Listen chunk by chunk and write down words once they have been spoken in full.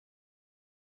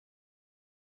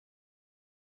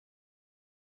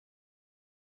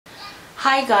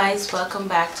Hi guys, welcome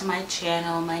back to my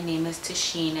channel. My name is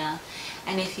Tashina,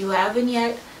 and if you haven't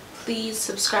yet, please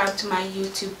subscribe to my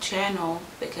YouTube channel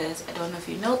because I don't know if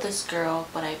you know this girl,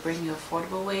 but I bring you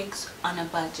affordable wigs on a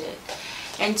budget.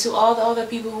 And to all the other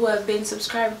people who have been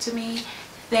subscribed to me,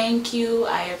 thank you.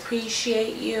 I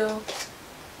appreciate you.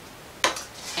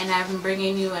 And I've been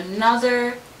bringing you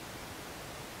another,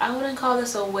 I wouldn't call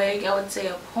this a wig, I would say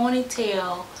a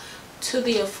ponytail to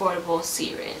the affordable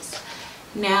series.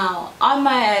 Now, I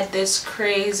might add this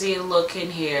crazy look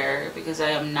in here because I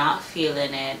am not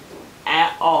feeling it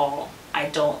at all. I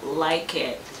don't like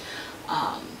it.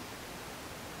 But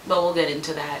we'll get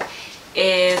into that.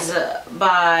 Is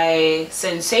by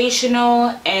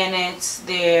Sensationnel, and it's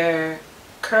their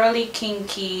curly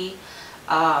kinky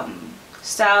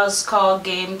styles called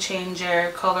Game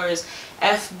Changer. Color is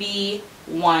FB1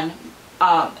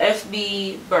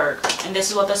 FB BG, and this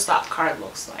is what the stock card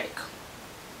looks like.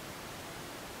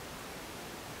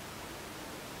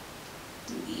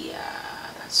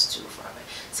 Yeah, that's too far away.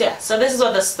 So yeah, so this is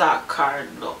what the stock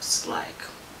card looks like.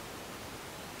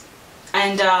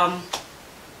 And I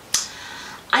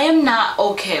am not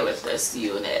okay with this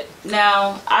unit.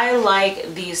 Now, I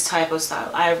like these type of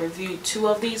style. I've reviewed 2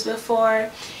 of these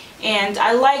before, and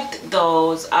I liked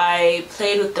those. I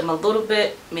played with them a little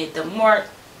bit, made them work.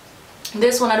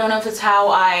 This one, I don't know if it's how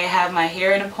I have my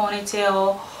hair in a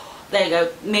ponytail. Like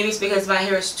maybe it's because my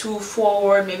hair is too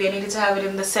forward. Maybe I needed to have it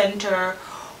in the center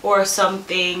or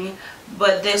something.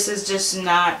 But this is just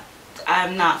not,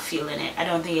 I'm not feeling it. I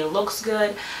don't think it looks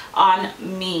good on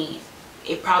me.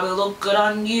 It probably looked good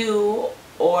on you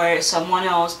or someone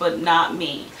else, but not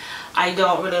me. I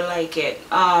don't really like it.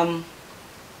 I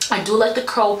do like the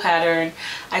curl pattern.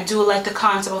 I do like the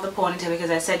concept of the ponytail because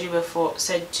I said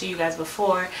to you guys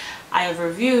before, I have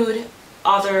reviewed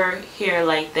other hair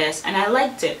like this and I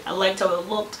liked it. I liked how it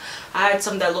looked. I had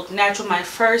some that looked natural. My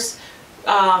first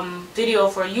video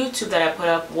for YouTube that I put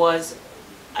up was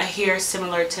a hair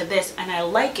similar to this, and I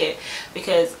like it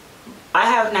because I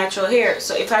have natural hair.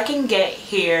 So if I can get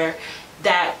hair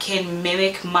that can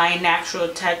mimic my natural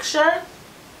texture,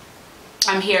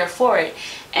 I'm here for it.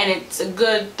 And it's a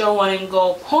good throw on and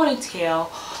go ponytail,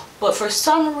 but for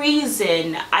some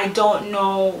reason I don't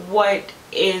know what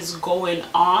is going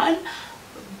on,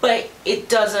 but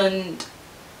it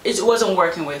wasn't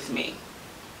working with me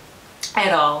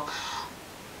at all,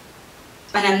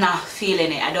 and I'm not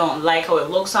feeling it. I don't like how it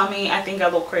looks on me. I think I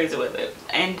look crazy with it,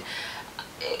 and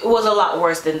it was a lot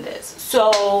worse than this.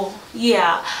 So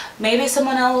yeah, maybe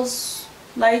someone else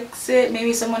likes it,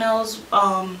 maybe someone else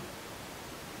would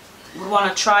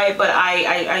want to try it, but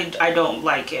I don't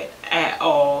like it at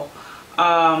all.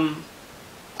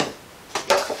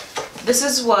 This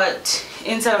is what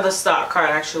inside of the stock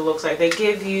card actually looks like. They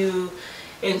give you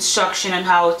instruction on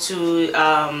how to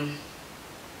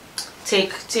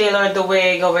tailor the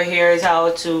wig. Over here is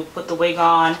how to put the wig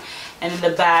on, and in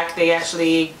the back they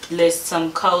actually list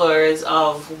some colors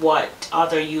of what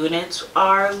other units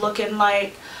are looking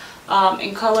like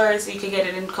in colors. You can get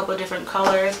it in a couple of different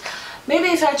colors. Maybe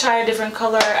if I try a different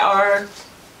color or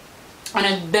on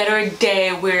a better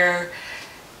day where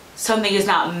something is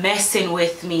not messing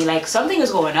with me, like something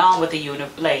is going on with the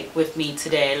unit, like with me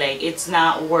today, like it's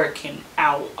not working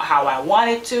out how I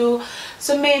want it to.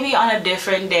 So maybe on a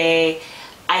different day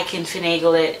I can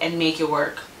finagle it and make it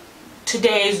work.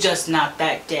 Today is just not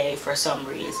that day for some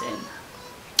reason.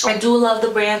 I do love the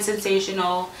brand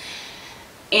Sensationnel,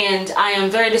 and I am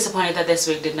very disappointed that this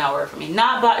wig did not work for me.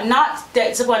 Not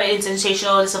disappointed in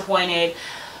Sensationnel, disappointed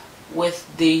with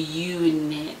the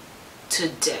unit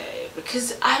today,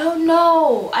 because I don't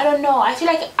know. I feel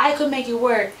like I could make it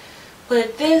work,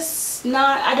 but this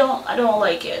I don't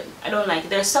like it. I don't like it.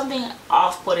 There's something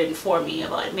off-putting for me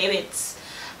about it. Maybe it's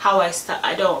how I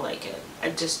don't like it.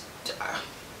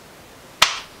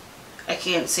 I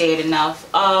can't say it enough.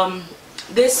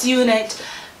 This unit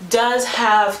does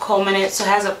have comb in it, so it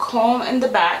has a comb in the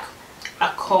back, a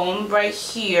comb right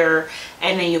here,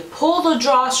 and then you pull the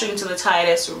drawstring to the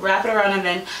tightest, wrap it around, and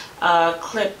then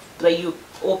clip, like you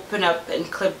open up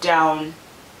and clip down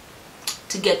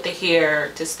to get the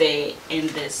hair to stay in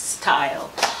this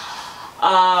style.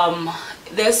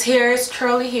 This hair is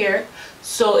curly hair,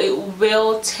 so it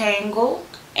will tangle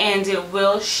and it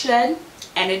will shed,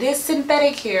 and it is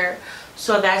synthetic hair,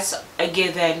 so that's a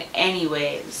given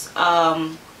anyways.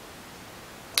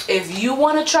 If you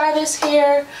want to try this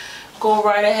hair, go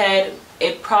right ahead.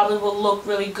 It probably will look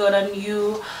really good on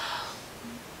you.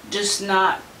 It's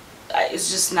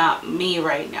just not me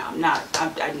right now. I'm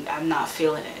not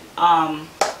feeling it.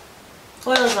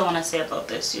 What else I want to say about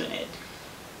this unit?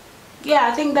 Yeah,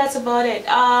 I think that's about it.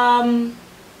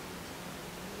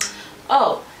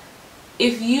 Oh,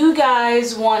 if you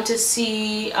guys want to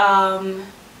see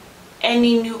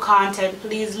any new content,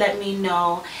 please let me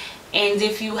know. And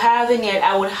if you haven't yet,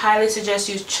 I would highly suggest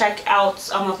you check out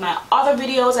some of my other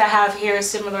videos I have here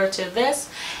similar to this.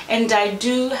 And I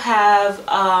do have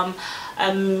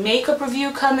a makeup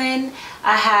review coming.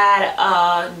 I had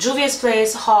a Juvia's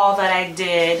Place haul that I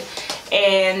did,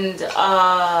 and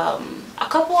a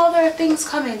couple other things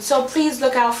coming, so please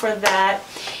look out for that.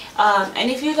 And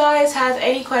if you guys have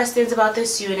any questions about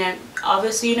this unit,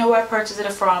 obviously you know where I purchased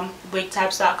it from,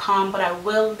 wigtypes.com, but I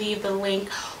will leave the link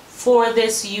for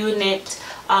this unit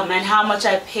and how much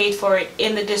I paid for it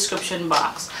in the description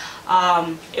box.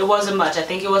 It wasn't much. I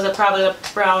think it was probably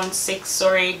around $6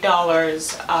 or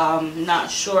 $8. Not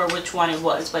sure which one it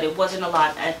was, but it wasn't a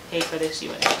lot I paid for this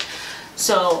unit.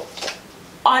 So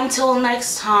until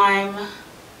next time,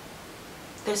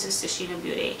 this is Tashina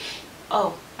Beauty.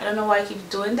 Oh, I don't know why I keep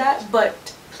doing that,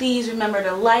 but please remember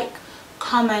to like,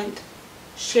 comment,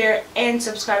 share, and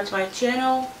subscribe to my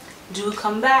channel. Do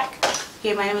come back.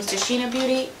 Okay, my name is Tashina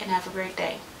Beauty, and have a great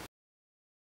day.